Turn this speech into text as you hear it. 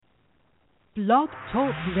Blog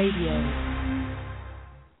Talk Radio.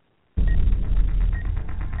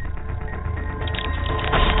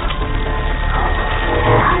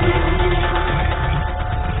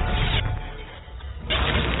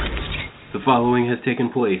 The following has taken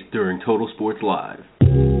place during Total Sports Live.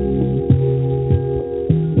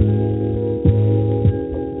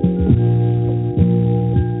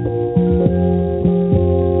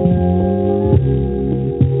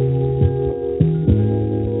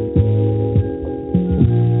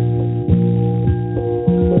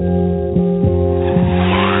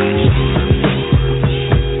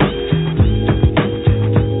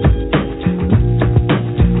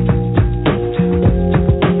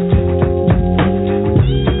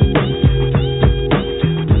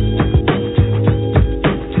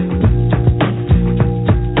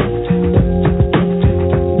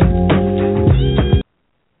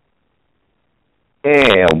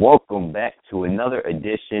 Welcome back to another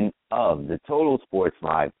edition of the Total Sports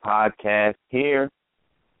Live podcast here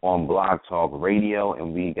on Blog Talk Radio,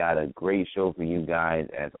 and we got a great show for you guys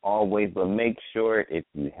as always, but make sure if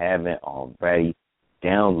you haven't already,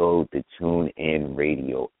 download the TuneIn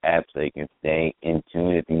Radio app so you can stay in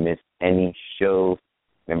tune. If you miss any shows,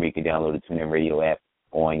 remember you can download the TuneIn Radio app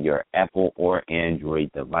on your Apple or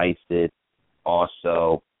Android devices.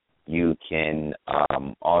 Also, you can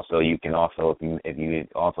if you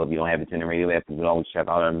don't have a TuneIn Radio app, you can always check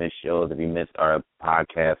out our missed shows. If you missed our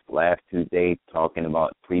podcast last Tuesday talking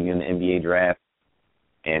about previewing the NBA draft,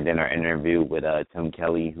 and then our interview with Tim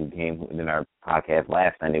Kelly, who came in our podcast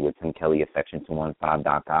last Sunday with Tim Kelly of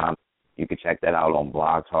Section215.com. You can check that out on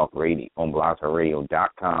Blog Talk Radio on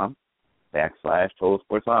blogtalkradio.com/Total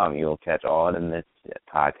Sports Live. You'll catch all the missed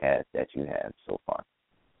podcasts that you have so far.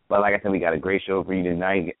 But like I said, we got a great show for you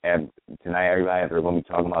tonight. Tonight, everybody, we're going to be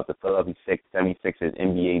talking about the Philadelphia 76ers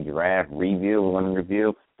NBA draft review. We're going to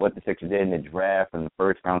review what the Sixers did in the draft from the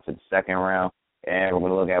first round to the second round. And we're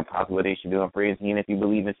going to look at possibly what they should do in free agency and if you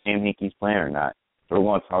believe in Sam Hinkie's plan or not. So we're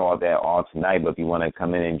going to talk about that all tonight. But if you want to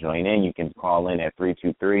come in and join in, you can call in at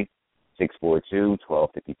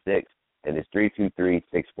 323-642-1256. That is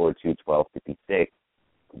 323-642-1256.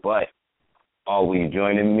 But always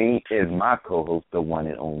joining me is my co-host, the one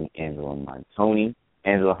and only Angelo Montoni.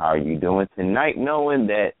 Angelo, how are you doing tonight, knowing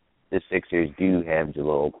that the Sixers do have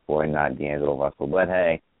Jahlil Okafor and not D'Angelo Russell? But,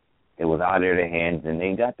 hey, it was out of their hands, and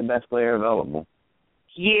they got the best player available.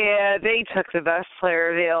 Yeah, they took the best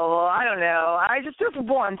player available. I don't know. I just for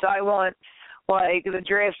once I want, like, the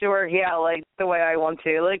draft to work out, like, the way I want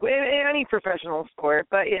to. Like, in any professional sport.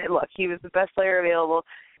 But, yeah, look, he was the best player available.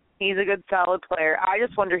 He's a good, solid player. I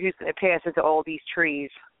just wonder who's going to pass into all these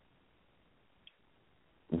trees.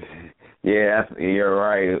 Yeah, you're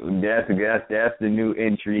right. That's the new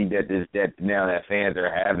intrigue that now that fans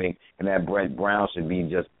are having, and that Brett Brown should be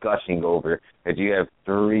just gushing over. That you have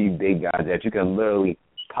three big guys that you can literally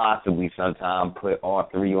possibly sometime put all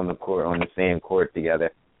three on the same court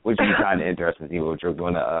together, which would be kind of interesting to see what you're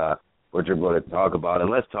going to talk about.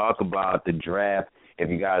 And let's talk about the draft. If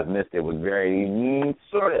you guys missed it, was very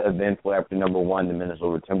sort of eventful after number one, the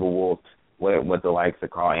Minnesota Timberwolves, with the likes of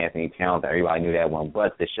Karl Anthony Towns. Everybody knew that one.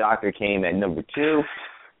 But the shocker came at number two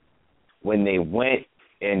when the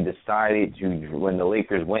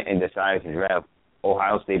Lakers went and decided to draft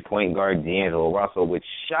Ohio State point guard D'Angelo Russell, which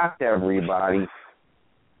shocked everybody.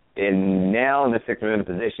 And now the Sixers are in a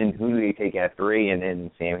position, who do they take at three? And then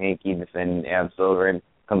Sam Hinkie, defending Adam Silver,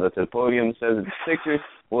 comes up to the podium and says the Sixers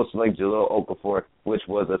will select Jahlil Okafor, which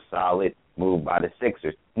was a solid move by the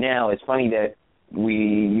Sixers. Now, it's funny that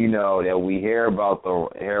we hear about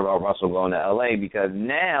Russell going to L.A. because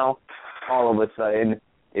now, all of a sudden,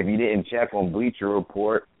 if you didn't check on Bleacher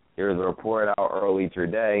Report, there's a report out early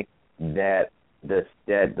today that the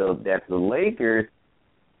Lakers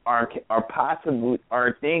I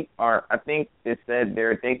think it said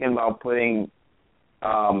they're thinking about putting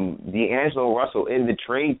D'Angelo Russell in the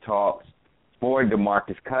trade talks for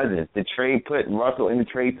DeMarcus Cousins. The trade put Russell in the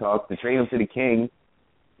trade talks to trade him to the Kings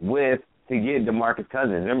to get DeMarcus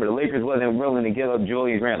Cousins. Remember, the Lakers wasn't willing to give up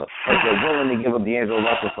Julius Randle, but they're willing to give up D'Angelo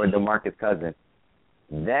Russell for DeMarcus Cousins.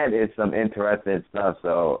 That is some interesting stuff.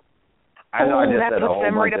 So I know I just said a whole bunch of stuff. That puts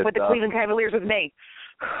them right up with the Cleveland Cavaliers with me.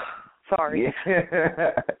 Sorry.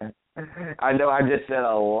 Yeah. I know I just said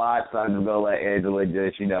a lot, so I'm just going to let Angela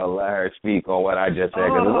just, let her speak on what I just said,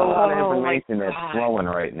 because there's a lot of information that's flowing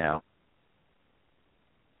right now.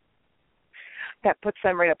 That puts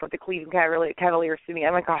them right up with the Cleveland Cavaliers to me.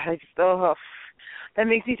 Oh, my God, that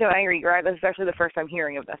makes me so angry, right? This is actually the first time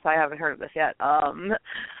hearing of this. I haven't heard of this yet.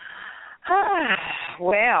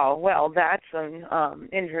 Well, that's some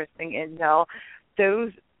interesting intel.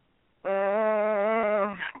 Those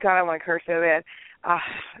God, I want to curse so bad.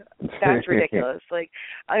 That's ridiculous. Like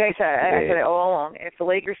I said, I said it all along. If the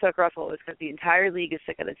Lakers took Russell, it's because the entire league is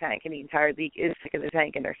sick of the tank, and the entire league is sick of the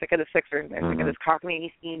tank, and they're sick of the Sixers, and they're sick of this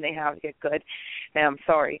cockamamie scheme they have to get good. And I'm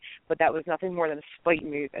sorry, but that was nothing more than a spite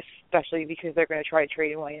move, especially because they're going to try to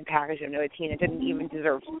trade away and package him to a team that didn't even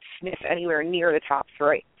deserve to sniff anywhere near the top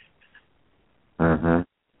three.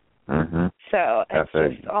 So it's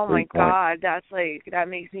just, oh my God, that's like, that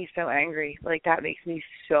makes me so angry. Like, that makes me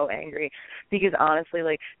so angry because honestly,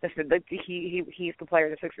 like, he's the player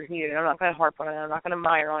the Sixers needed. And I'm not going to harp on it. I'm not going to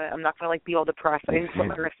mire on it. I'm not going to like be all depressed. I didn't put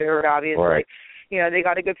my wrist over it, obviously. Right. You know, they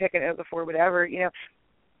got a good pick in it before, whatever. You know,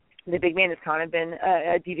 the big man has kind of been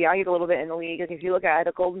devalued a little bit in the league. Like, if you look at it,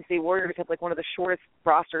 the Golden State Warriors have like one of the shortest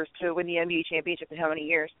rosters to win the NBA championship in how many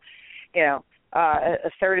years? You know. A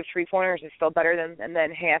third of 3-pointers is still better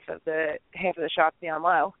than half of the shots down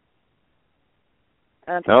low.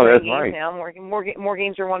 That's right. Now more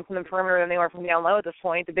games are won from the perimeter than they are from down low at this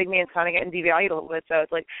point. The big man's kind of getting devalued a little bit, so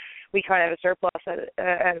it's like we kind of have a surplus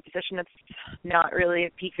at a position that's not really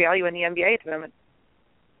at peak value in the NBA at the moment.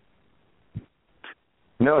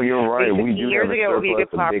 No, you're right. Maybe we do years have a ago it would be a good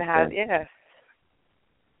surplus pop to have.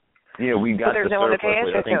 Yeah, we got the no one to surplus, pass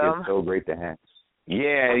which I think to is so great to have.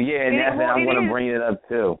 Yeah, and I want to bring it up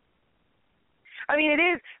too. I mean, it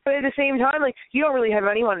is, but at the same time, like, you don't really have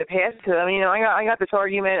anyone to pass to. I mean, you know, I got this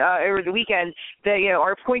argument over the weekend that, you know,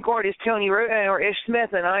 our point guard is Tony Roten or Ish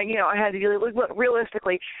Smith, and I had to be like, look,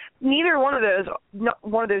 realistically, neither one of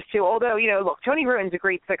those two, although, you know, look, Tony Roten's a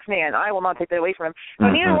great sixth man. I will not take that away from him.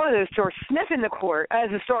 But neither one of those two are sniffing the court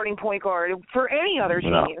as a starting point guard for any other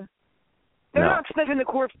team. No. They're not sniffing the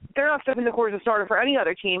court. They're not sniffing the court as a starter for any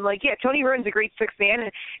other team. Like, yeah, Tony Roten's a great sixth man,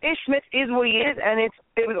 and Ish Smith is what he is, and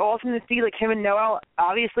it was awesome to see like him and Noel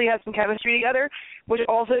obviously have some chemistry together, which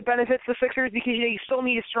also benefits the Sixers because you still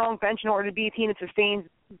need a strong bench in order to be a team that sustains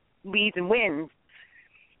leads and wins.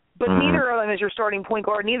 But neither of them is your starting point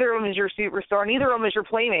guard. Neither of them is your superstar. Neither of them is your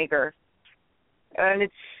playmaker, and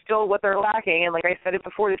it's still what they're lacking. And like I said it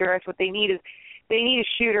before the draft, what they need is. They need a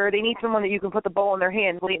shooter. They need someone that you can put the ball in their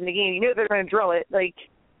hands late in the game. You know they're going to drill it. Like,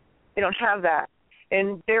 they don't have that.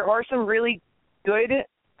 And there are some really good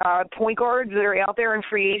point guards that are out there in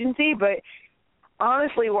free agency, but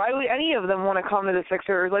honestly, why would any of them want to come to the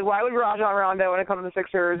Sixers? Like, why would Rajon Rondo want to come to the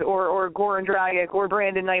Sixers or Goran Dragic or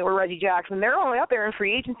Brandon Knight or Reggie Jackson? They're all out there in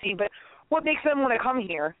free agency, but what makes them want to come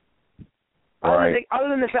here? Right. Other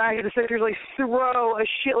than the fact that the Sixers, like, throw a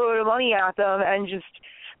shitload of money at them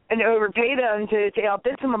and overpay them to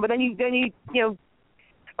outbid someone, but then you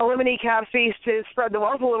eliminate cap space to spread the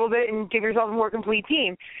wealth a little bit and give yourself a more complete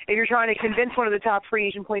team. If you're trying to convince one of the top free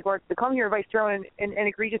agent point guards to come here by throwing an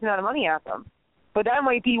egregious amount of money at them, but that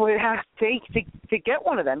might be what it has to take to get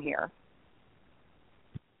one of them here.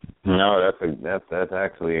 No, that's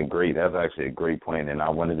actually a great point, and I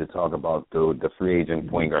wanted to talk about the free agent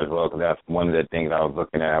point guard as well, because that's one of the things I was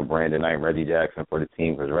looking at Brandon Knight and Reggie Jackson for the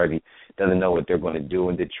team, because Reggie doesn't know what they're going to do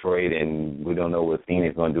in Detroit, and we don't know what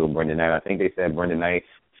Phoenix is going to do with Brandon Knight. I think they said Brandon Knight,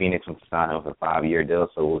 Phoenix will sign him for a 5-year deal,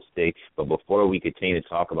 so we'll see. But before we continue to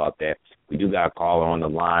talk about that, we do got a caller on the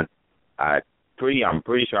line. I'm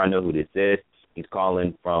pretty sure I know who this is. He's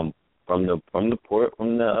calling from the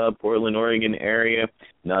Portland, Oregon area.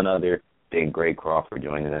 None other than Greg Crawford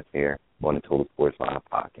joining us here on the Total Sports Live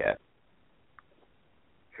podcast.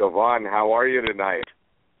 Siobhan, how are you tonight?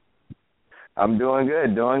 I'm doing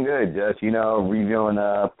good. Just, reviewing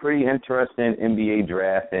a pretty interesting NBA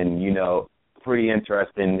draft and, pretty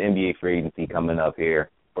interesting NBA free agency coming up here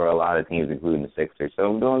for a lot of teams, including the Sixers. So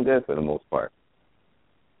I'm doing good for the most part.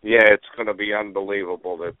 Yeah, it's going to be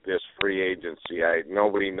unbelievable that this free agency.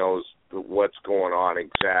 Nobody knows what's going on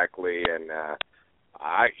exactly, and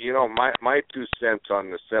my 2 cents on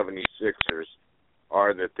the 76ers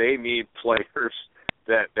are that they need players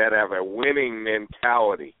that have a winning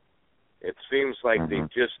mentality. It seems like they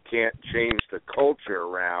just can't change the culture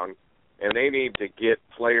around, and they need to get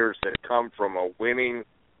players that come from a winning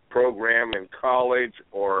program in college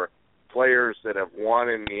or players that have won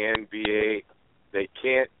in the NBA. They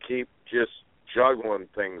can't keep just juggling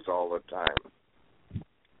things all the time.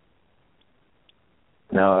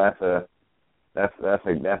 No, that's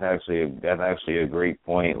actually a great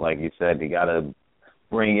point. Like you said, you got to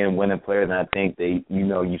bring in winning players, and I think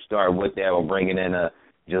you start with that with bringing in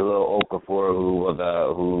Jahlil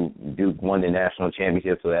Okafor, who Duke won the national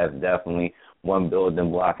championship, so that's definitely one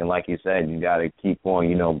building block. And like you said, you got to keep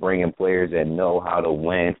on, bringing players that know how to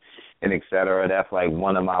win, and et cetera. That's like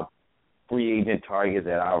one of my free agent targets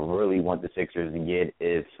that I really want the Sixers to get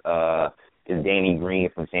is Danny Green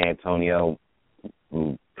from San Antonio.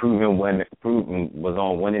 was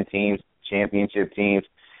on winning teams, championship teams,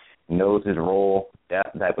 knows his role. That's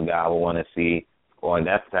the type of guy I would want to see, and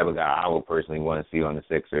that's the type of guy I would personally want to see on the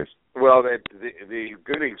Sixers. Well, the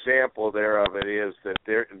good example there of it is that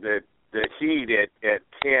the Heat at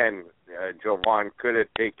 10, Jovan, could have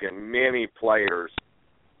taken many players,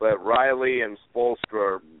 but Riley and Spoelstra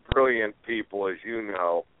are brilliant people, as you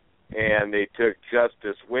know, and they took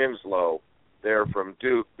Justice Winslow there from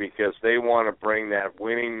Duke because they want to bring that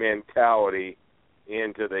winning mentality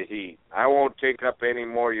into the Heat. I won't take up any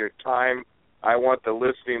more of your time. I want the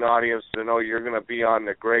listening audience to know you're going to be on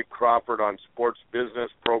the Greg Crawford on Sports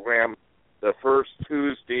Business program the first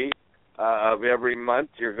Tuesday of every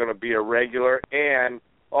month. You're going to be a regular. And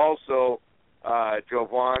also,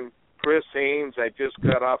 Jovan, Chris Haynes, I just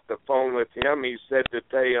got off the phone with him. He said to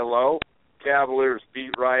tell you hello. Cavaliers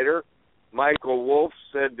beat writer. Michael Wolf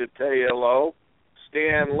said to tell you hello.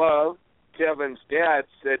 Stan Love, Kevin's dad,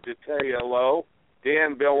 said to tell you hello.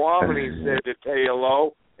 Dan Belwamini said to tell you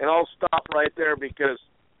hello. And I'll stop right there because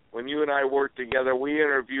when you and I worked together, we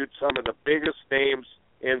interviewed some of the biggest names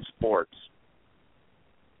in sports.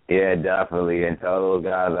 Yeah, definitely. And tell those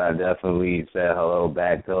guys I definitely said hello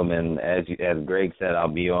back to them. And as Greg said, I'll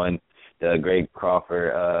be on the Greg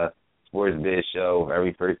Crawford Sports Biz show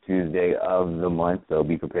every first Tuesday of the month, so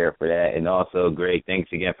be prepared for that. And also, Greg,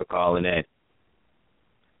 thanks again for calling in.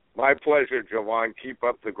 My pleasure, Jovan. Keep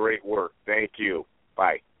up the great work. Thank you.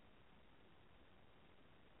 Bye.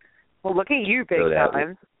 Well, look at you, big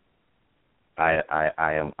time. I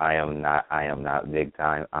am not big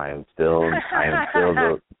time. I'm still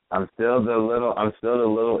the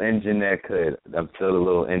little engine that could.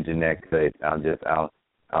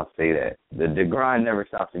 I'll say that. The grind never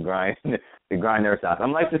stops. The grind never stops.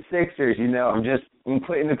 I'm like the Sixers, I'm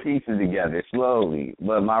putting the pieces together slowly.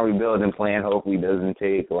 But my rebuilding plan hopefully doesn't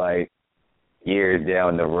take like years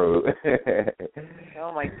down the road.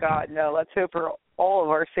 Oh my God, no! Let's hope for all of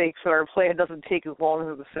our sakes that our plan doesn't take as long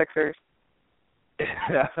as the Sixers.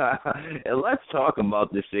 And let's talk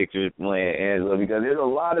about the Sixers plan, Angela, because there's a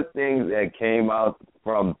lot of things that came out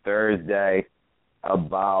from Thursday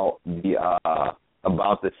about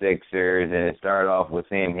the Sixers, and it started off with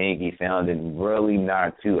Sam Hinkie sounding really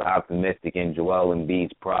not too optimistic in Joel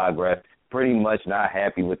Embiid's progress, pretty much not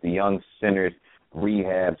happy with the young center's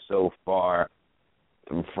rehab so far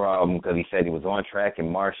because he said he was on track in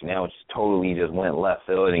March, now it totally just went left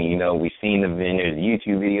field, and, we've seen there's a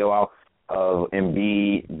YouTube video out of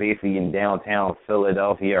Embiid basically in downtown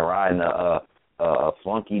Philadelphia riding a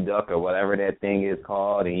flunky duck or whatever that thing is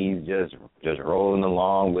called, and he's just rolling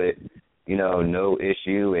along with no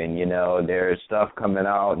issue. And there's stuff coming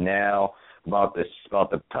out now about the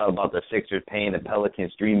Sixers paying the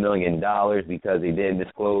Pelicans $3 million because they didn't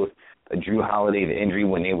disclose Drew Holiday's injury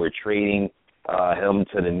when they were trading him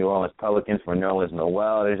to the New Orleans Pelicans for Nerlens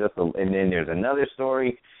Noel. And then there's another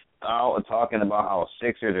story out talking about how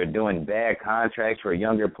Sixers are doing bad contracts for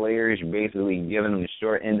younger players, basically giving them the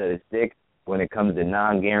short end of the stick when it comes to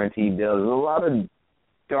non-guaranteed deals. There's a lot of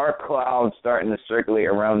dark clouds starting to circulate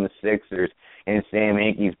around the Sixers and Sam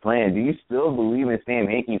Hinkie's plan. Do you still believe in Sam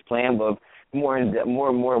Hinkie's plan? But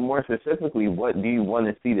more specifically, what do you want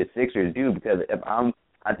to see the Sixers do? Because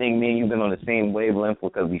I think me and you've been on the same wavelength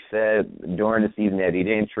because we said during the season that they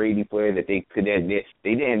didn't trade these players, that they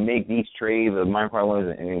didn't make these trades of Mike Carlin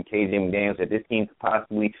and KJ McDaniels, that this team could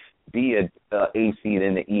possibly be a seed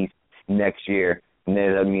in the East next year.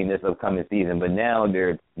 This upcoming season. But now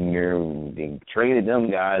they traded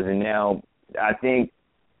them guys, and now I think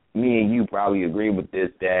me and you probably agree with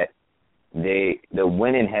this, that the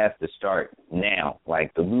winning has to start now.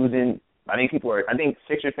 Like the losing, I think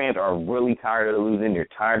Sixers fans are really tired of the losing. They're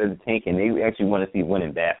tired of the tank, and they actually want to see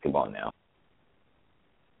winning basketball now.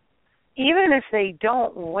 Even if they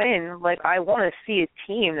don't win, I want to see a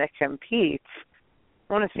team that competes.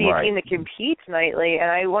 I want to see a team that competes nightly,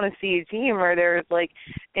 and I want to see a team where there's,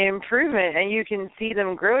 improvement, and you can see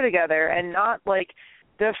them grow together, and not,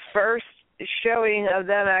 the first showing of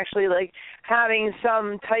them actually, having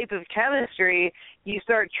some type of chemistry, you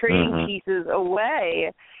start trading pieces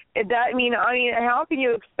away. How can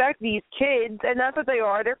you expect these kids, and that's what they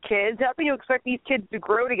are, they're kids, how can you expect these kids to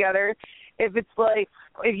grow together if it's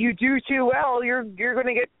if you do too well, you're going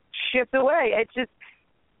to get shipped away? It's just,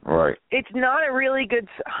 right. It's not a really good,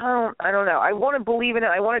 I don't know. I want to believe in it.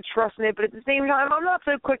 I want to trust in it. But at the same time, I'm not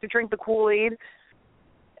so quick to drink the Kool-Aid.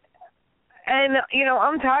 And,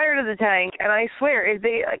 I'm tired of the tank. And I swear,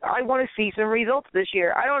 I want to see some results this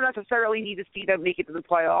year. I don't necessarily need to see them make it to the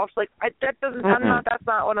playoffs. That's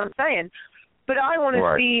not what I'm saying. But I want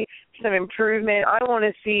to see some improvement. I want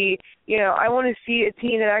to see, I want to see a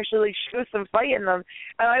team that actually shows some fight in them.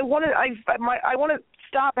 And I want to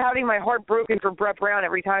stop having my heart broken for Brett Brown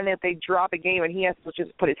every time that they drop a game and he has to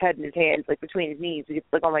just put his head in his hands, like between his knees. It's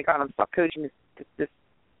like, oh my God, I'm stuck coaching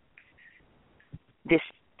this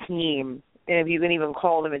team, and if you can even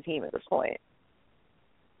call them a team at this point.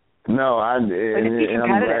 No, and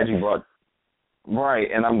I'm glad you brought. Right,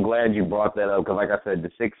 and I'm glad you brought that up because, like I said, the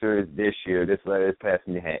Sixers this year, this past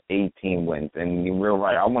season had 18 wins, and you're real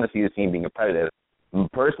right. I want to see this team being competitive.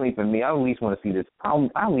 Personally, for me, I at least want to see this. I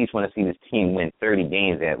at least want to see this team win 30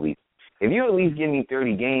 games at least. If you at least give me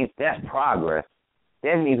 30 games, that's progress.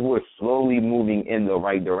 That means we're slowly moving in the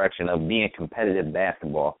right direction of being competitive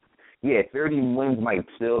basketball. Yeah, 30 wins might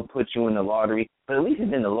still put you in the lottery, but at least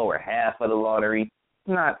it's in the lower half of the lottery.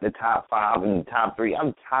 Not the top 5 and the top 3.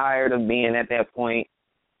 I'm tired of being at that point.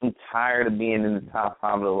 I'm tired of being in the top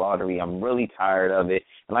 5 of the lottery. I'm really tired of it.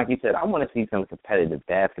 And like you said, I want to see some competitive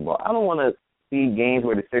basketball. I don't want to see games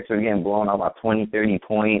where the Sixers are getting blown out by 20, 30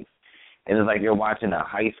 points, and it's like you're watching a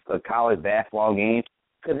college basketball game,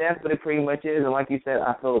 because that's what it pretty much is. And like you said,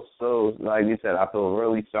 I feel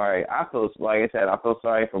really sorry. I feel sorry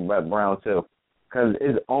for Brett Brown too, because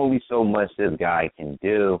there's only so much this guy can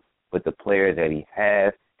do with the players that he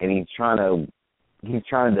has, and he's trying to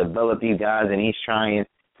develop these guys, and he's trying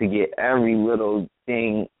to get every little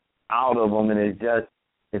thing out of them, and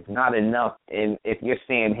it's not enough. And if you're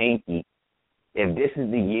Sam Hinkie, if this is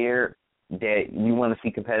the year that you want to see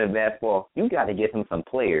competitive basketball, you got to give him some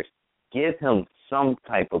players. Give him some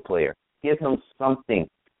type of player. Give him something.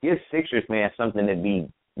 Give Sixers fans something to be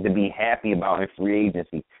happy about in free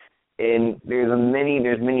agency. And there's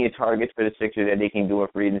many targets for the Sixers that they can do in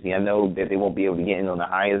free agency. I know that they won't be able to get in on the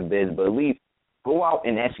highest bids, but at least go out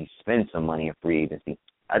and actually spend some money in free agency.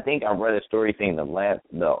 I think I read a story saying in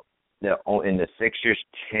the Sixers'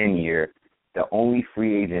 tenure, the only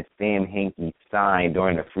free agent Sam Hinkie signed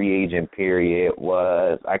during the free agent period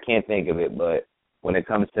was, I can't think of it, but when it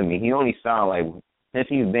comes to me, he only signed, since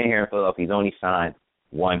he's been here in Philadelphia, he's only signed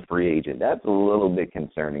one free agent. That's a little bit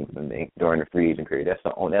concerning for me during the free agent period. That's a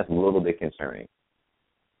little bit concerning.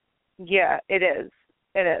 Yeah, it is.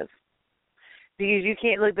 It is. Because you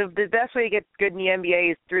can't, the best way to get good in the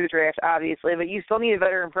NBA is through the draft, obviously, but you still need a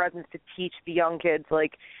veteran presence to teach the young kids,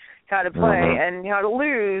 how to play and how to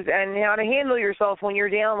lose and how to handle yourself when you're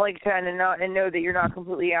down 10 and know that you're not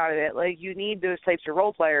completely out of it. You need those types of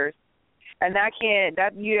role players. And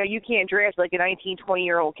you can't draft a 19,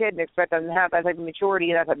 20-year-old kid and expect them to have that type of maturity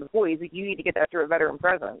and that type of voice. You need to get that through a veteran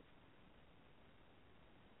presence.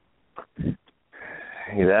 That's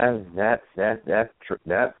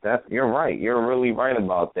you're right. You're really right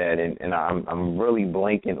about that. And I'm really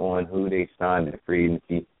blanking on who they signed in free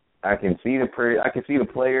agency. I can see the player,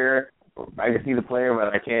 but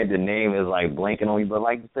I can't. The name is blanking on me. But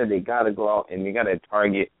like you said, they got to go out and they got to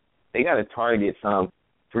target some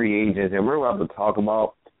free agents, and we're about to talk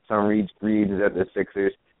about some free agents that the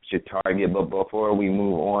Sixers should target. But before we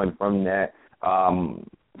move on from that,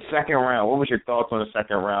 second round, what was your thoughts on the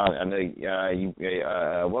second round? I know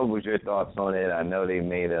what was your thoughts on it? I know the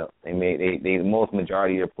most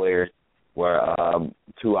majority of the players were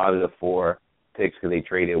 2 out of the 4 picks because they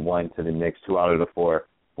traded 1 to the Knicks. 2 out of the 4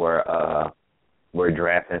 were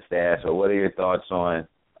draft and stash. So what are your thoughts on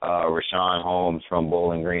Richaun Holmes from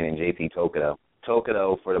Bowling Green and JP Tokoto?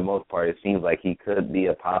 Tokoto, for the most part, it seems like he could be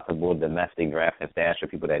a possible domestic draft and stash for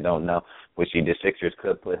people that don't know, which the Sixers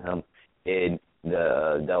could put him in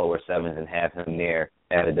the Delaware Sevens and have him there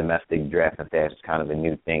at a domestic draft and stash. It's kind of a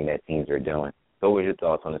new thing that teams are doing. So what were your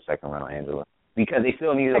thoughts on the second round, Angela? Because they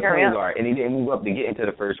still needed a point guard, and they didn't move up to get into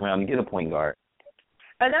the first round to get a point guard.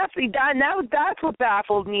 And that's what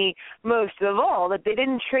baffled me most of all, that they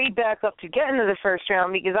didn't trade back up to get into the first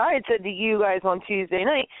round, because I had said to you guys on Tuesday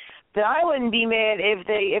night that I wouldn't be mad if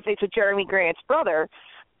they took Jeremy Grant's brother.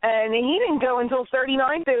 And he didn't go until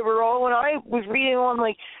 39th overall. When I was reading on,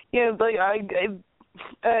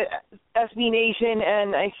 SB Nation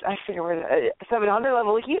and I figure where 700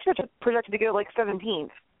 level, he was projected to go 17th.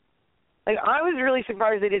 I was really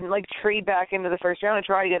surprised they didn't trade back into the first round and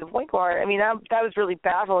try to get a point guard. I mean, that was really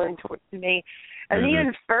baffling to me. And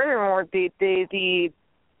even furthermore, the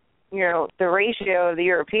ratio of the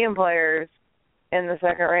European players in the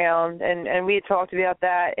second round, and we had talked about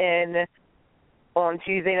that on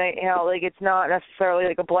Tuesday night, how it's not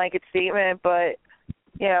necessarily a blanket statement, but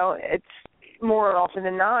it's more often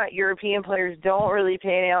than not European players don't really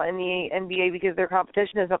pan out in the NBA because their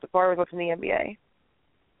competition is up to par with what's in the NBA.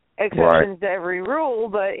 Exceptions to every rule,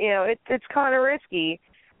 but it's kind of risky.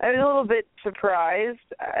 I was a little bit surprised.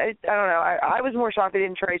 I don't know. I was more shocked they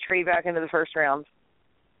didn't try to trade back into the first round.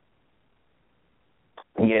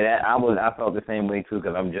 Yeah, I felt the same way too,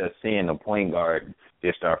 because I'm just seeing the point guard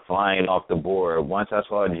just start flying off the board. Once I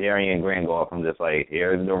saw Jerrion Grant go off, I'm just like,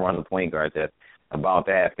 here's the run of point guards that's about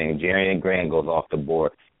to happen. Jerrion Grant goes off the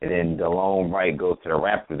board, and then Delone Wright goes to the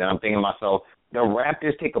Raptors. And I'm thinking to myself, the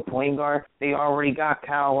Raptors take a point guard. They already got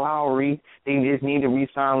Kyle Lowry. They just need to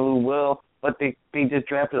re-sign Lou Will, but they just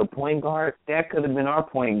drafted a point guard. That could have been our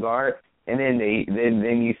point guard. And then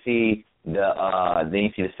then you see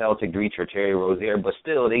the Celtics reach for Terry Rozier, but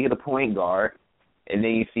still they get a point guard. And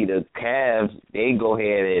then you see the Cavs, they go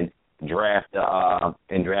ahead and draft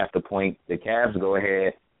the point. The Cavs go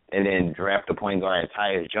ahead and then draft the point guard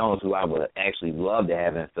Tyus Jones, who I would actually love to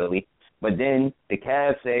have in Philly. But then the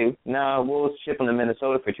Cavs say, no, we'll ship him to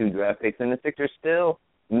Minnesota for 2 draft picks, and the Sixers still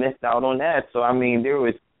missed out on that. So, I mean, there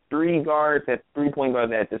was 3 point guards that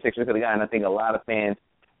the Sixers could have gotten. I think a lot of fans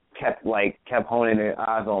kept honing their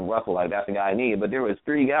eyes on Russell, like that's the guy I needed. But there was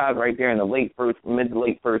 3 guys right there in the mid to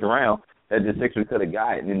late first round that the Sixers could have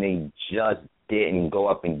gotten, and they just didn't go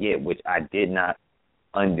up and get, which I did not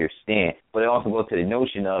understand. But it also goes to the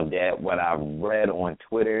notion of that what I read on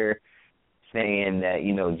Twitter saying that,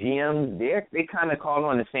 GMs, they kind of called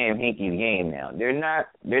on the Sam Hinkie's game now. They're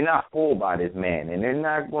not fooled by this man, and they're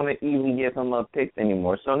not going to easily give him up picks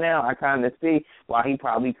anymore. So now I kind of see why he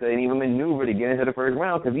probably couldn't even maneuver to get into the first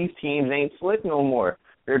round, because these teams ain't slick no more.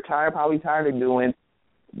 They're probably tired of doing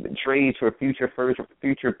trades for future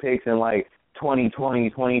picks in like 2020,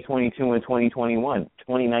 2022, and 2021,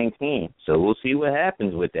 2019. So we'll see what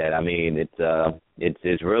happens with that. I mean, we're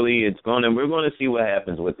going to see what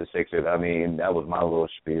happens with the Sixers. I mean, that was my little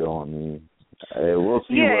spiel. I mean, we'll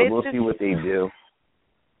see what they do.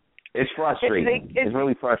 It's frustrating. It's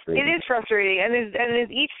really frustrating. It is frustrating, and as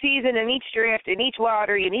each season and each draft and each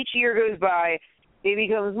lottery and each year goes by, it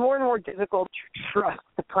becomes more and more difficult to trust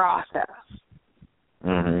the process.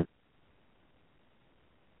 Mhm.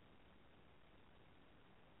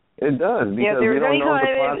 It does, because we don't know if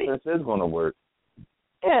the process is going to work.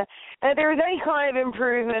 Yeah, and if there was any kind of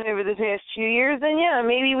improvement over the past 2 years, then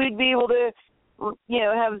maybe we'd be able to,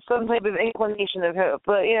 have some type of inclination of hope.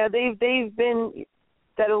 But they've been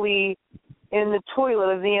steadily in the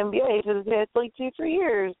toilet of the NBA for the past 2-3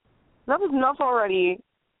 years. That was enough already.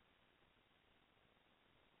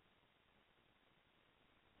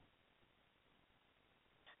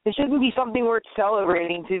 It shouldn't be something worth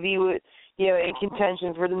celebrating to be in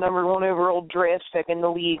contention for the number 1 overall draft pick in the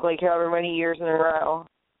league, however many years in a row.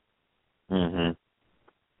 Mhm.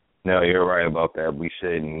 No, you're right about that.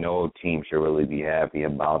 No team should really be happy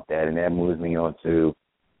about that, and that moves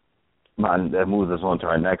us on to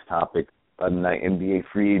our next topic. NBA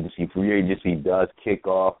free agency. Free agency does kick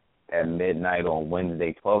off at midnight on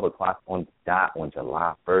Wednesday, 12 o'clock on dot on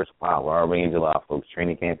July 1st. Wow, we're already in July, folks.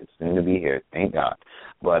 Training camp is soon to be here. Thank God.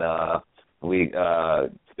 But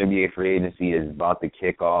NBA free agency is about to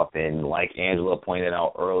kick off, and like Angela pointed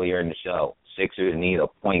out earlier in the show, Sixers need a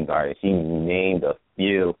point guard. She named a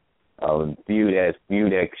few that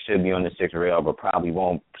should be on the Sixers radar, but probably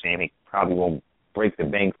won't break the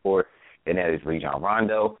bank for, and that is Rajon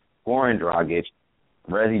Rondo, Goran Dragic,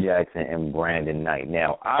 Reggie Jackson, and Brandon Knight.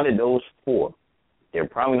 Now, out of those 4, they're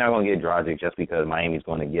probably not going to get Dragic just because Miami's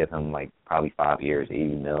going to give him probably 5 years,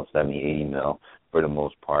 80 mil, 70, 80 mil for the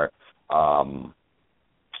most part.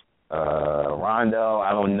 Rondo,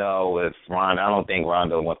 I don't think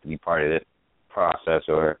Rondo wants to be part of this process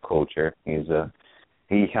or culture.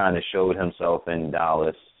 He kind of showed himself in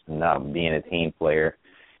Dallas not being a team player.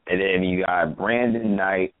 And then you got Brandon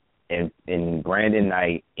Knight and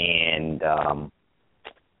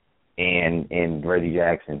Reggie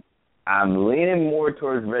Jackson. I'm leaning more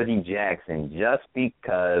towards Reggie Jackson just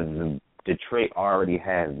because Detroit already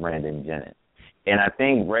has Brandon Jennings. And I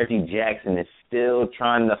think Reggie Jackson is still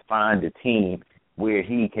trying to find a team where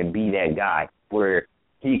he can be that guy, where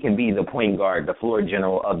he can be the point guard, the floor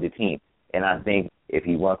general of the team. And I think if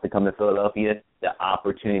he wants to come to Philadelphia, the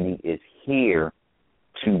opportunity is here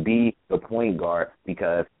to be the point guard,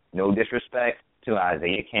 because no disrespect to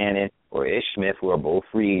Isaiah Cannon or Ish Smith, who are both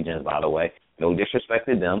free agents, by the way. No disrespect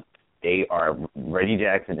to them. Reggie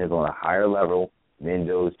Jackson is on a higher level than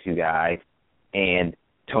those 2 guys. And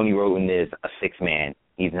Tony Roten is a 6-man.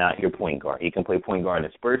 He's not your point guard. He can play point guard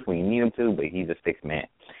in spurts when you need him to, but he's a 6-man.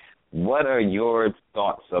 What are your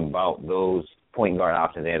thoughts about those point guard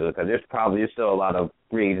options, Angela? Because there's still a lot of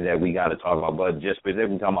free agents that we got to talk about, but just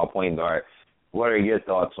specifically talking about point guard, what are your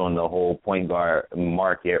thoughts on the whole point guard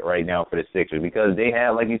market right now for the Sixers? Because they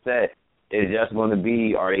have, like you said, it's just going to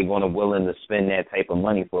be, are they going to willing to spend that type of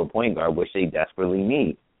money for a point guard, which they desperately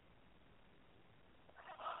need?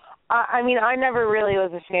 I mean, I never really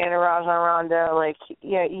was a fan of Rajon Rondo. Like,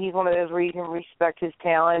 yeah, he's one of those where you can respect his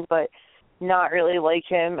talent, but not really like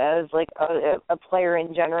him as like a player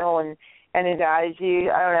in general and his attitude.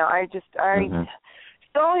 I don't know. I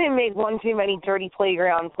saw him make one too many dirty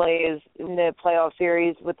playground plays in the playoff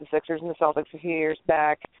series with the Sixers and the Celtics a few years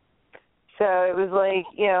back. So it was like,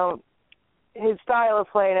 you know, his style of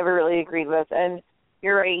play I never really agreed with. And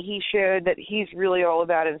you're right, he showed that he's really all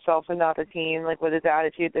about himself and not the team, like with his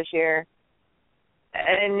attitude this year.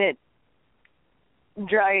 And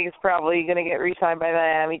Dragic is probably going to get re-signed by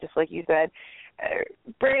Miami, just like you said.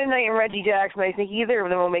 Brandon Knight and Reggie Jackson, I think either of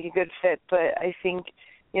them will make a good fit, but I think,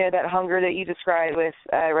 you know, that hunger that you described with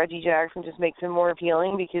Reggie Jackson just makes him more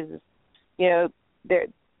appealing because, you know,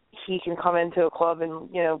 he can come into a club and,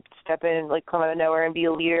 you know, step in and, like, come out of nowhere and be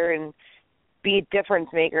a leader and be a difference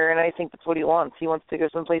maker, and I think that's what he wants. He wants to go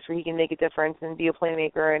someplace where he can make a difference and be a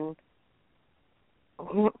playmaker, and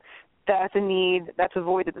that's a need, that's a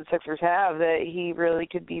void that the Sixers have that he really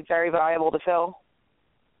could be very valuable to fill.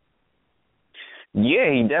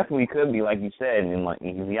 Yeah, he definitely could be, like you said, and like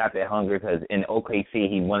he got that hunger because in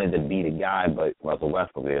OKC he wanted to be the guy, but Russell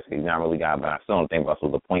Westbrook is. He's not really a guy, but I still don't think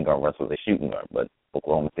Russell's a point guard. Russell's a shooting guard, but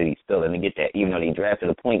Oklahoma City still didn't get that, even though they drafted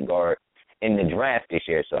a point guard in the draft this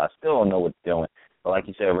year, so I still don't know what they're doing. But like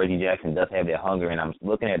you said, Reggie Jackson does have that hunger, and I'm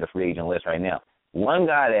looking at the free agent list right now. One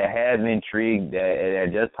guy that has intrigued that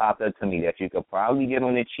just popped up to me that you could probably get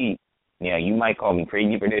on the cheap. Yeah, you might call me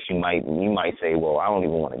crazy for this. You might say, well, I don't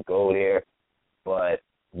even want to go there. But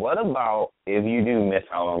what about if you do miss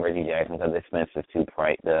out on Reggie Jackson because the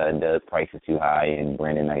price is too high and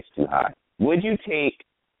Brandon Knight's too high? Would you take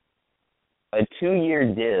a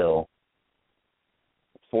 2-year deal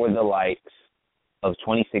for the likes of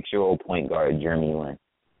 26-year-old point guard Jeremy Lin?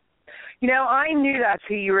 You know, I knew that's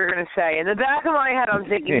who you were going to say. In the back of my head, I'm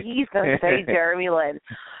thinking he's going to say Jeremy Lin.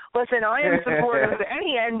 Listen, I am supportive of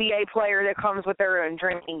any NBA player that comes with their own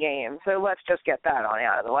drinking game, so let's just get that on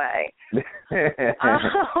out of the way.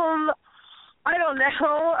 I don't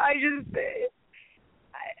know.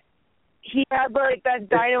 He had, like, that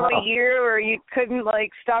dynamite year where you couldn't,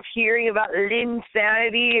 like, stop hearing about Lin's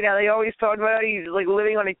sanity. You know, they always talked about how he was, like,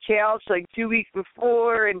 living on a couch, like, 2 weeks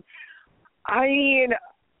before. And, I mean,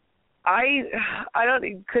 I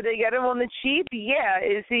don't, could they get him on the cheap? Yeah.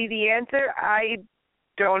 Is he the answer? I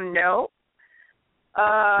don't know.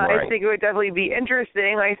 Right. I think it would definitely be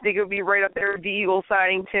interesting. I think it would be right up there with the Eagles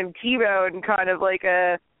signing Tim Tebow and kind of like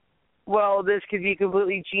well, this could be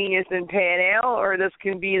completely genius and pan out, or this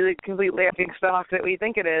can be the complete laughing stock that we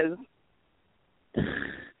think it is.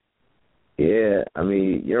 Yeah, I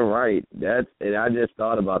mean, you're right. And I just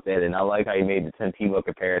thought about that, and I like how you made the Tim Tebow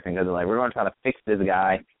comparison because like we're going to try to fix this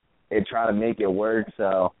guy and try to make it work.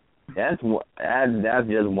 So that's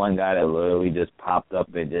just one guy that literally just popped up.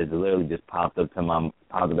 It just literally just popped up in my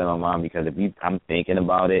mind because I'm thinking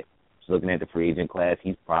about it, just looking at the free agent class,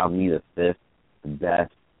 he's probably the fifth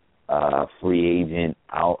best free agent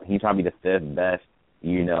out. He's probably the fifth best,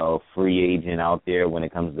 free agent out there when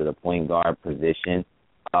it comes to the point guard position.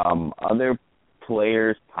 Other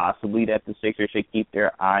players possibly that the Sixers should keep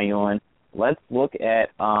their eye on. Let's look at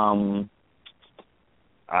I'm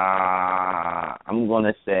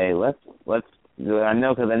gonna say let's I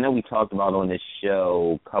know we talked about on this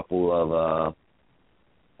show a couple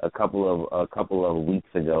of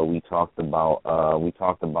weeks ago. We talked about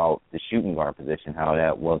the shooting guard position, how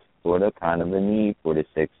that was sort of kind of a need for the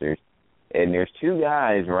Sixers, and there's two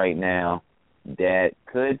guys right now that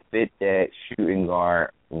could fit that shooting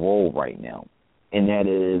guard role right now, and that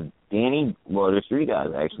is there's three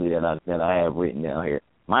guys actually that I have written down here: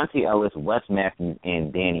 Monty Ellis, Wes Matthews,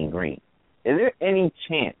 and Danny Green. Is there any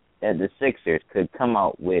chance that the Sixers could come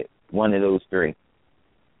out with one of those three?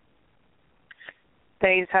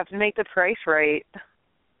 They just have to make the price right.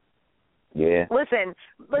 Yeah. Listen.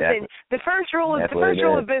 The first rule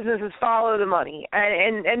of business is follow the money,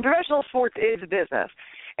 and professional sports is a business.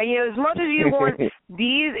 And as much as you want as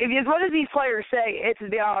much as these players say it's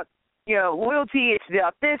about loyalty, it's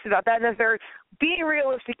about this, about that, and the third. Being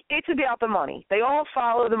realistic, it's about the money. They all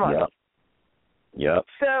follow the money. Yep.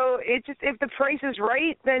 So it's just if the price is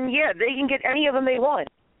right, then yeah, they can get any of them they want.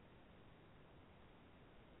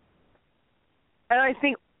 And I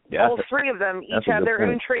think all three of them each have their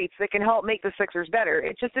own traits that can help make the Sixers better.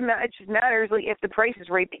 It just matters if the price is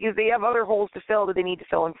right, because they have other holes to fill that they need to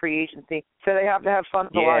fill in free agency. So they have to have fun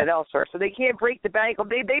with a lot elsewhere. So they can't break the bank.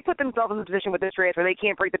 They put themselves in a position with this transfer. They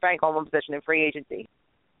can't break the bank on one position in free agency.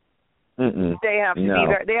 Mm-mm. They have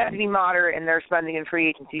to be moderate in their spending in free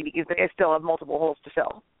agency because they still have multiple holes to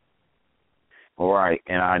fill. All right,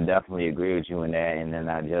 and I definitely agree with you in that. And then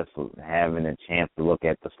I just having a chance to look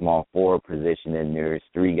at the small forward position, and there's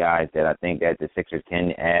 3 guys that I think that the Sixers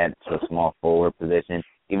can add to a small forward position,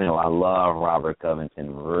 even though I love Robert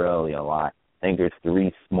Covington really a lot. I think there's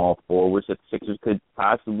 3 small forwards that the Sixers could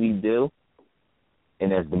possibly do.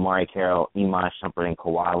 And there's DeMarre Carroll, Iman Shumpert, and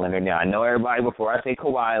Kawhi Leonard. Now, I know everybody, before I say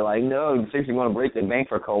Kawhi, like, no, the Sixers are going to break the bank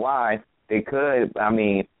for Kawhi. They could. I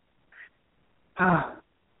mean,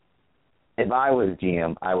 if I was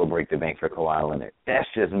GM, I would break the bank for Kawhi Leonard. That's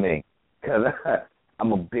just me. Because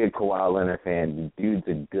I'm a big Kawhi Leonard fan. The dude's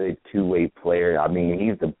a good two-way player. I mean,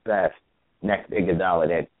 he's the best next Iguodala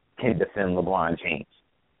that can defend LeBron James.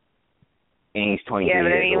 And he's 23 Yeah,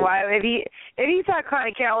 but I years mean, old. why if he's that kind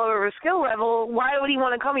of caliber of skill level, why would he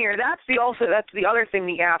want to come here? That's the other thing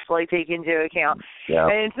that you have to take into account. Yeah.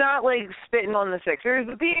 And it's not spitting on the Sixers,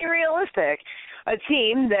 but being realistic. A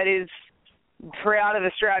team that is out of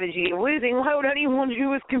a strategy of losing, why would anyone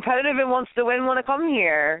who is competitive and wants to win want to come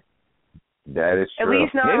here? That is true. At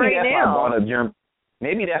least not right now.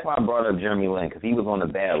 Maybe that's why I brought up Jeremy Lin, because he was on the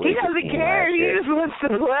bad list. He doesn't care. He just wants to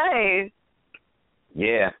play.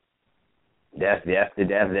 Yeah. That's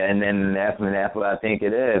what I think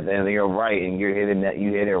it is, and you're right, and you hit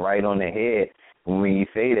it right on the head when you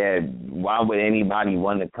say that. Why would anybody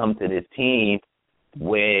want to come to this team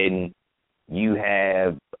when you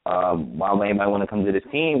have? Why would anybody want to come to this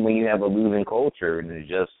team when you have a losing culture and it's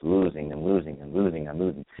just losing and losing and losing and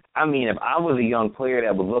losing? I mean, if I was a young player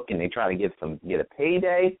that was looking to try to get a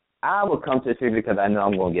payday, I would come to the city because I know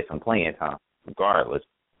I'm going to get some playing time, regardless.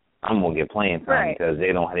 I'm going to get playing time because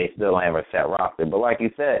they still don't have a set roster. But like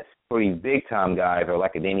you said, for these big-time guys, or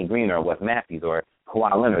like a Danny Green or Wes Matthews or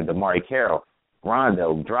Kawhi Leonard, DeMarre Carroll,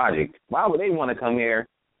 Rondo, Dragic, why would they want to come here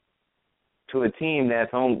to a team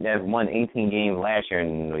that's won 18 games last year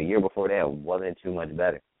and the year before that wasn't too much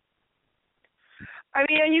better? I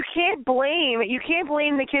mean, you can't blame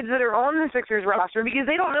the kids that are on the Sixers roster because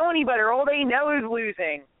they don't know any better. All they know is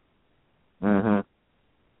losing. Mm-hmm.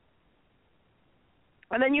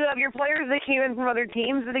 And then you have your players that came in from other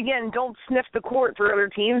teams that, again, don't sniff the court for other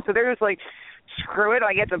teams. So they're just like, screw it,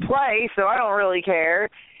 I get to play, so I don't really care.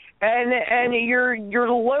 And your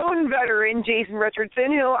lone veteran, Jason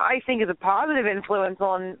Richardson, who I think is a positive influence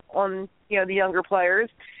on the younger players,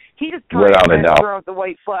 he just tries to throw out the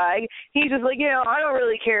white flag. He's just like, I don't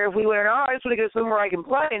really care if we win or not. I just want to go somewhere I can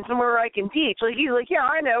play and somewhere where I can teach. Like, he's like, yeah,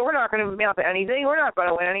 I know, we're not going to amount to anything. We're not going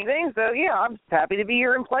to win anything. So, yeah, I'm just happy to be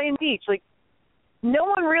here and play and teach. Like, no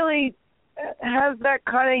one really has that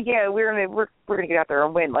kind of, we're gonna get out there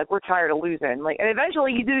and win. Like, we're tired of losing. Like, and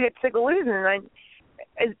eventually you do get sick of losing. And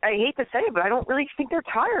I hate to say it, but I don't really think they're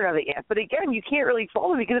tired of it yet. But again, you can't really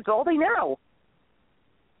fault them because it's all they know.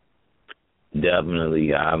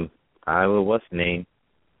 Definitely, I would. What's the name?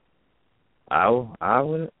 I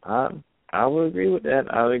would agree with that.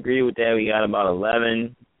 I would agree with that. We got about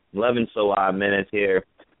 11 so odd minutes here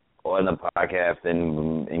on the podcast,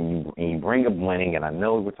 and you bring up winning, and I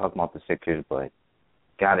know we're talking about the Sixers, but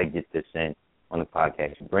gotta get this in on the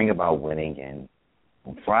podcast. You bring about winning, and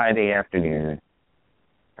on Friday afternoon,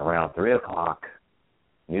 around 3:00,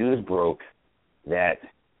 news broke that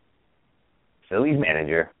Phillies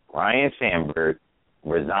manager Ryan Sandberg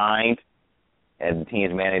resigned as the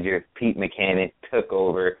team's manager. Pete Mackanin took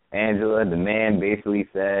over. Angela, the man, basically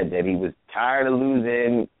said that he was tired of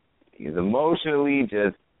losing. He's emotionally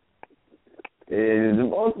just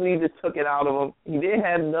took it out of him. He didn't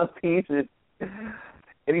have enough pieces, and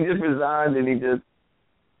he just resigned, and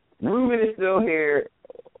Ruben is still here.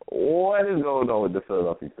 What is going on with the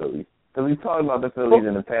Philadelphia Phillies? Because we've talked about the Phillies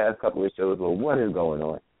in the past couple of shows, but what is going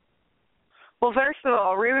on? Well, first of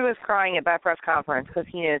all, Ruben was crying at that press conference because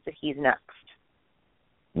he knows that he's next.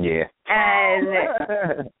 Yeah. And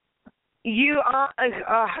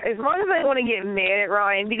as much as I want to get mad at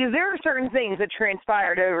Ryan, because there are certain things that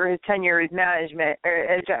transpired over his tenure as management,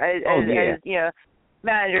 as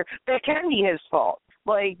manager, that can be his fault.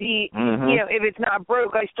 Like if it's not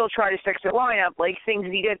broke, I still try to fix the lineup, like things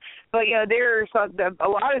that he did. But there are a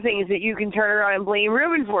lot of things that you can turn around and blame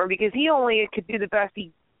Ruben for because he only could do the best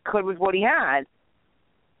he could with what he had.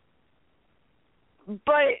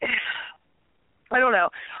 But I don't know.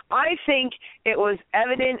 I think it was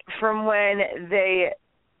evident from when they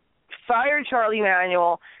fired Charlie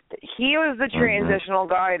Manuel that he was the transitional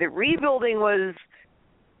guy, that rebuilding was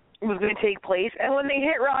going to take place, and when they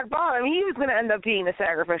hit rock bottom, he was going to end up being the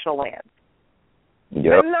sacrificial lamb.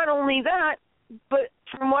 Yep. And not only that, but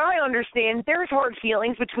from what I understand, there's hard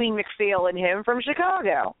feelings between McPhail and him from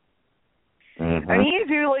Chicago. And he's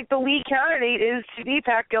who, the lead candidate is to be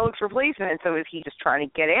Pat Gillick's replacement. So is he just trying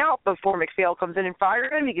to get out before McPhail comes in and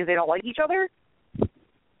fires him because they don't like each other?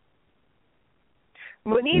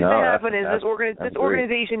 What needs to happen is this great.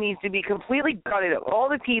 organization needs to be completely gutted of all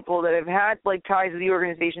the people that have had like ties to the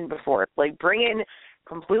organization before. Like bring in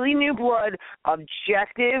completely new blood,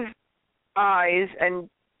 objective eyes, and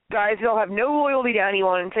guys that'll have no loyalty to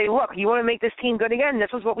anyone and say, look, you want to make this team good again? This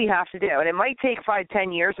is what we have to do. And it might take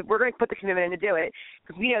 5-10 years, but we're going to put the commitment in to do it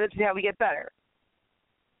because we know this is how we get better.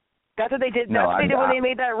 That's what they did. That's what they did when they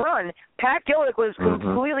made that run. Pat Gillick was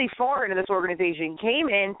completely foreign to this organization, came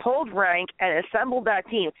in, pulled rank, and assembled that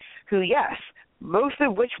team, who, yes, most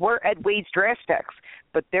of which were Ed Wade's draft picks.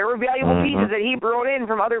 But there were valuable pieces that he brought in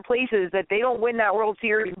from other places that they don't win that World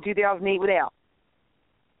Series in 2008 without.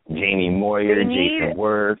 Jamie Moyer, Jason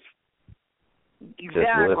Worth.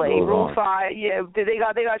 Exactly. Rule 5. Yeah, they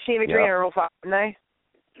got Shane McDermott in Rule 5, didn't they?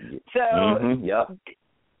 So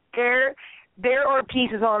there are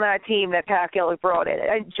pieces on that team that Pat Gillick brought in.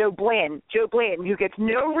 And Joe Blanton, who gets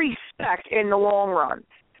no respect in the long run.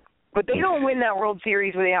 But they don't win that World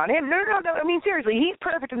Series without him. No. I mean, seriously, he's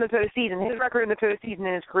perfect in the postseason. His record in the postseason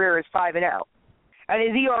in his career is 5-0. And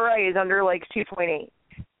his ERA is under, 2.8.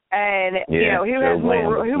 And, who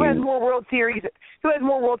has more World Series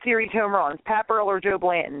home runs, Pat Burrell or Joe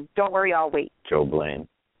Blanton? Don't worry, I'll wait. Joe Blanton.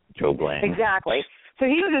 Exactly. So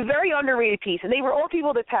he was a very underrated piece, and they were all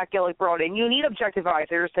people that Pat Gillick brought in. You need objective eyes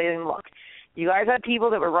that are saying, look, you guys had people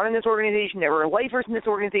that were running this organization, that were lifers in this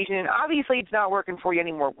organization, and obviously it's not working for you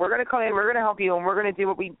anymore. We're going to come in, we're going to help you, and we're going to do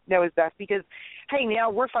what we know is best because, hey, now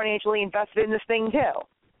we're financially invested in this thing too.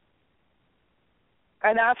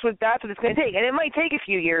 And that's what it's going to take. And it might take a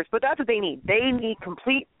few years, but that's what they need. They need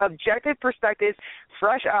complete objective perspectives,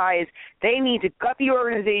 fresh eyes. They need to gut the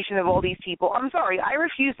organization of all these people. I'm sorry, I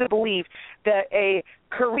refuse to believe that a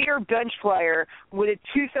career bench player with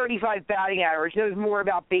a .235 batting average knows more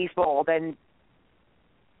about baseball than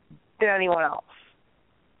anyone else.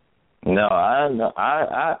 No,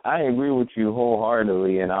 I agree with you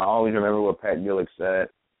wholeheartedly, and I always remember what Pat Gillick said.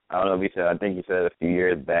 I don't know if he said, I think he said a few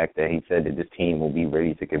years back that he said that this team will be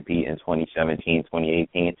ready to compete in 2017,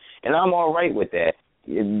 2018. And I'm all right with that.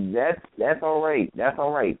 That's all right. That's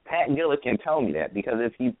all right. Pat Gillick can tell me that because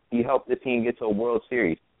if he helped the team get to a World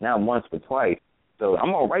Series, not once but twice. So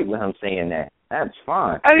I'm all right with him saying that. That's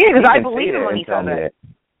fine. Oh, yeah, because I believe him when he said that.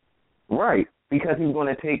 Right. Because he's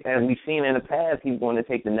going to take, as we've seen in the past, he's going to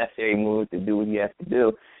take the necessary moves to do what he has to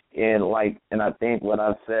do. And I think what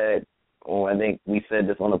I've said, I think we said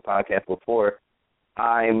this on the podcast before,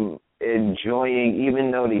 I'm enjoying,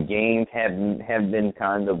 even though the games have been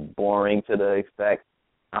kind of boring to the extent,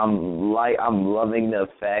 I'm loving the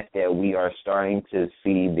fact that we are starting to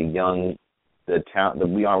see we're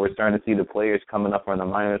starting to see the players coming up from the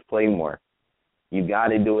minors play more. You got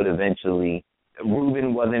to do it eventually.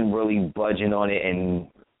 Ruben wasn't really budging on it, and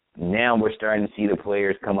now we're starting to see the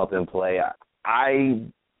players come up and play. I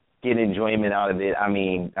get enjoyment out of it. I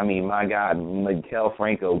mean, my God, Maikel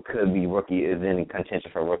Franco is in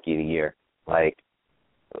contention for Rookie of the Year. Like,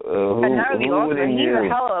 and that would be awesome. He's a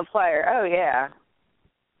hell of a player. Oh yeah.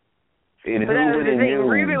 And but that was the thing.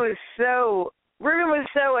 Ruben was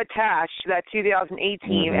so attached to that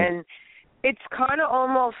 2018, and it's kind of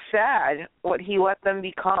almost sad what he let them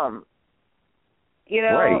become. You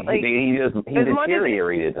know, right? Like, he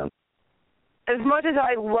deteriorated them. As much as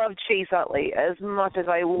I love Chase Utley, and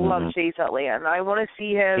I want to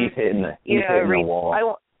see him. He's hitting the wall. I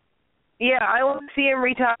want to see him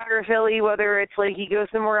retire Philly, whether it's like he goes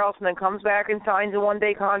somewhere else and then comes back and signs a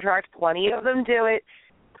one-day contract. Plenty of them do it.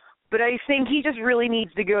 But I think he just really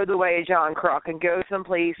needs to go the way of John Kruk and go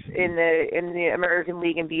someplace in the American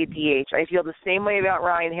League and be a DH. I feel the same way about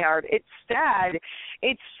Ryan Howard. It's sad.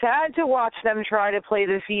 It's sad to watch them try to play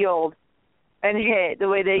the field and hit the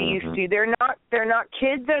way they used to. They're not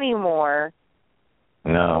kids anymore.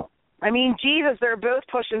 No. I mean, Jesus, they're both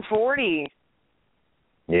pushing 40.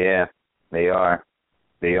 Yeah, they are.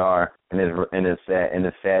 They are. And it's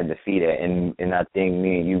sad to see that. And I think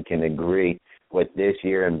me and you can agree what this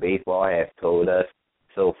year in baseball has told us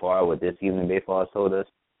so far, what this season in baseball has told us,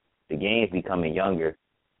 the game's becoming younger.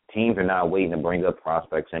 Teams are not waiting to bring up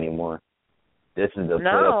prospects anymore. This is the put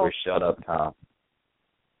up or shut up time.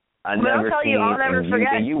 I'll never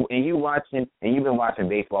forget. And you've been watching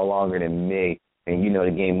baseball longer than me, and you know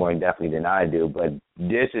the game more definitely than I do, but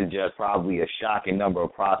this is just probably a shocking number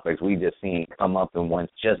of prospects we just seen come up and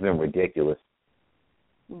one's just been ridiculous.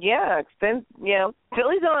 Yeah,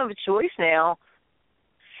 Phillies don't have a choice now.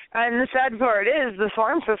 And the sad part is the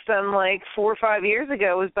farm system, like 4 or 5 years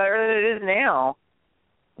ago, was better than it is now.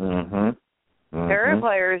 There are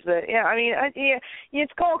players that,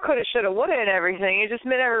 it's called coulda, shoulda, woulda and everything. It just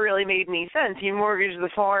never really made any sense. You mortgage the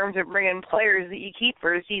farm to bring in players that you keep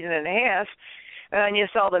for a season and a half, and then you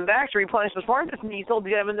sell them back to replenish the farm system you sold to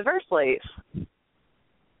them in the first place.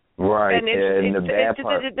 Right, and it's the bad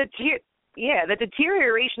part. The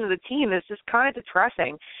deterioration of the team is just kind of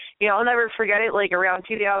depressing. You know, I'll never forget it, like around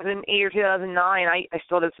 2008 or 2009, I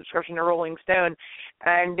still had a subscription to Rolling Stone,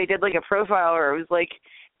 and they did like a profile where it was like,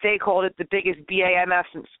 they called it the biggest BAMF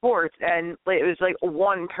in sports, and it was like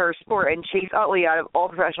one per sport, and Chase Utley out of all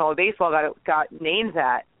professional baseball got named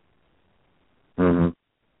that. Mm-hmm.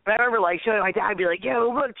 And I remember like showing my dad, be like, "Yo,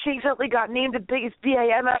 look, Chase Utley got named the biggest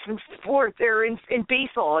BAMF in sports or in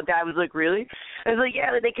baseball." And Dad was like, "Really?" I was like,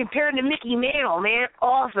 "Yeah." They compared him to Mickey Mantle, man,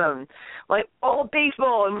 awesome. Like all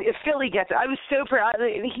baseball, and if Philly gets it, I was so proud.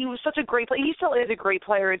 He was such a great player. He still is a great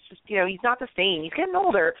player. It's just, you know, he's not the same. He's getting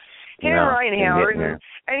older. Him and Ryan Howard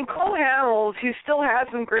and Cole Hamels, who still has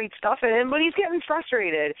some great stuff in him, but he's getting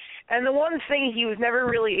frustrated. And the one thing he was never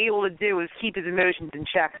really able to do was keep his emotions in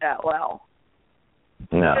check that well.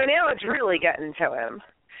 No. So now it's really getting to him.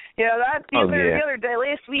 You know, the other day,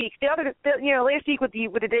 last week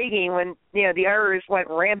with the day game when, you know, the errors went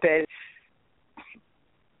rampant,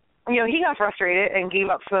 you know, he got frustrated and gave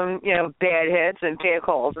up some, you know, bad hits and bad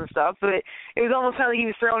calls and stuff, but it was almost like he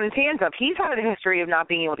was throwing his hands up. He's had a history of not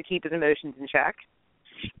being able to keep his emotions in check.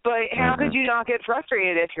 But how could you not get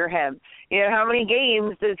frustrated if you're him? You know, how many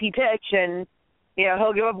games does he pitch and, you know,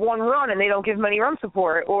 he'll give up one run and they don't give him any run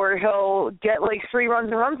support, or he'll get like 3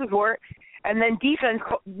 runs in run support and then defense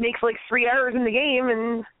makes like 3 errors in the game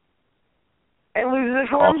and loses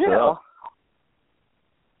for him too.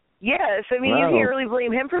 Yes, I mean, you can't really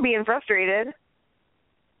blame him for being frustrated.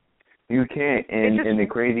 You can't, and the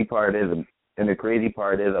crazy part is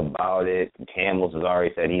about it, Hamels has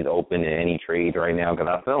already said he's open to any trades right now because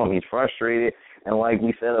I feel him. He's frustrated, and like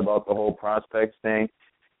we said about the whole prospects thing,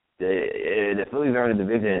 the Phillies are in a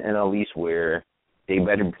division in NL East where they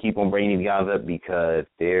better keep on bringing these guys up because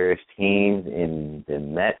there's teams in the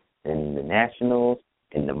Mets and the Nationals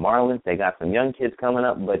and the Marlins. They got some young kids coming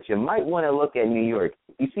up, but you might want to look at New York.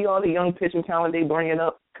 You see all the young pitching talent they bringing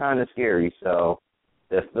up? Kind of scary. So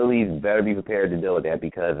the Phillies better be prepared to deal with that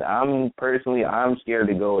because I'm scared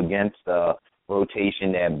to go against a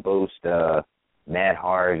rotation that boasts Matt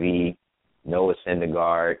Harvey, Noah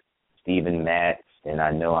Syndergaard, Steven Matz, and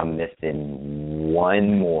I know I'm missing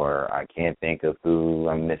one more. I can't think of who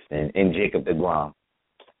I'm missing. And Jacob deGrom.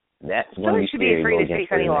 That's one we should be afraid to face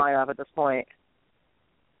any lineup at this point.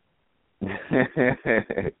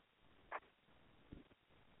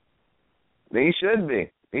 They should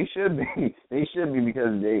be. They should be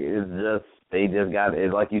because they just got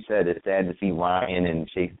it. Like you said, it's sad to see Ryan and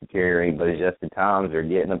Chase deteriorate, but it's just the times they're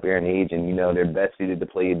getting up there in age, and you know they're best suited to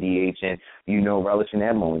play a DH, and you know relishing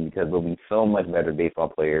that moment because there'll be so much better baseball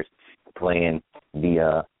players playing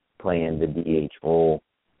the DH role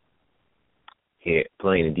here,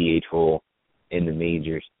 playing the DH role in the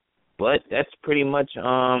majors. But that's pretty much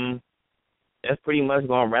going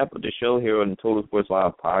to wrap up the show here on the Total Sports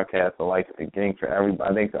Live podcast. I'd like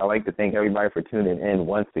to thank everybody for tuning in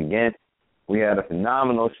once again. We had a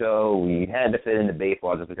phenomenal show. We had to fit in the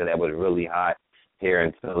baseball just because that was really hot here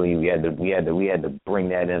in Philly. We had to bring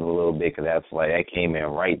that in a little bit because that came in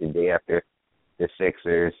right the day after the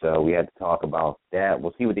Sixers. So we had to talk about that.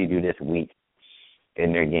 We'll see what they do this week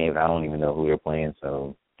in their games. I don't even know who they're playing,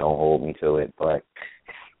 so don't hold me to it. But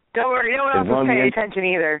don't worry, no one else is paying attention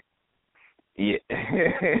either. Yeah,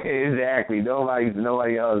 exactly.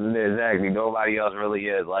 Nobody else is there. Exactly. Nobody else really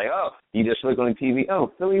is. Like, oh, you just look on the TV.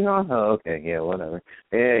 Oh, Philly's on. Oh, okay. Yeah, whatever.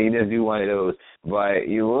 Yeah, you just do one of those. But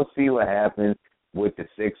you will see what happens with the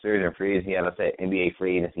Sixers and free agency. As I said, NBA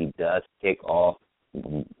free agency does kick off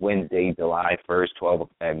Wednesday, July 1st, 12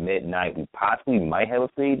 at midnight. We possibly might have a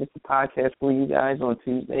free agency podcast for you guys on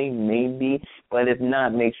Tuesday, maybe. But if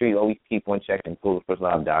not, make sure you always keep on checking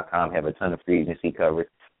TotalSportsLive.com. Have a ton of free agency coverage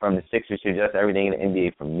from the Sixers to just everything in the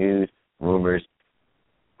NBA, from news, rumors,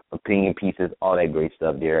 opinion pieces, all that great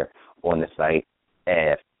stuff there on the site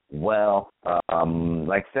as well.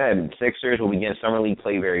 Like I said, Sixers will begin Summer League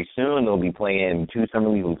play very soon. They'll be playing 2 Summer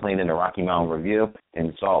Leagues. They'll be playing in the Rocky Mountain Review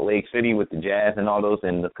in Salt Lake City with the Jazz and all those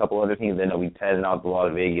and a couple other teams. Then they'll be heading out to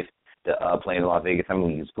Las Vegas to play in the Las Vegas Summer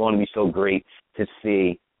League. It's going to be so great to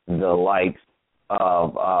see the likes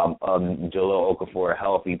of Jahlil Okafor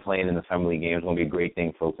healthy playing in the Summer League games. It's going to be a great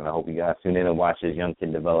thing, folks, and I hope you guys tune in and watch this young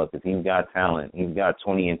kid develop because he's got talent. He's got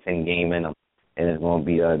 20-10 game in him, and it's going to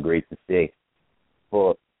be great to see.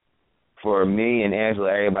 For me and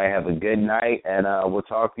Angela, everybody have a good night, and we'll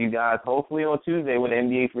talk to you guys hopefully on Tuesday with the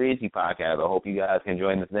NBA Free Agency podcast. I hope you guys can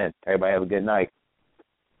join us then. Everybody have a good night.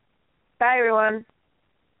 Bye, everyone.